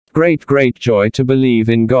Great joy to believe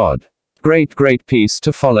in God. Great peace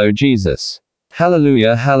to follow Jesus.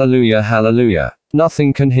 Hallelujah, hallelujah, hallelujah.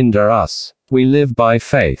 Nothing can hinder us. We live by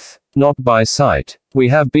faith, not by sight. We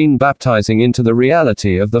have been baptizing into the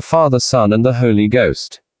reality of the Father, Son, and the Holy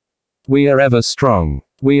Ghost. We are ever strong.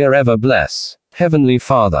 We are ever blessed. Heavenly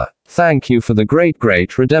Father, thank you for the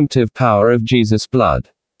great redemptive power of Jesus' blood.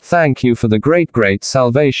 Thank you for the great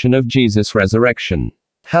salvation of Jesus' resurrection.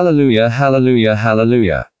 Hallelujah, hallelujah,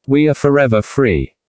 hallelujah. We are forever free.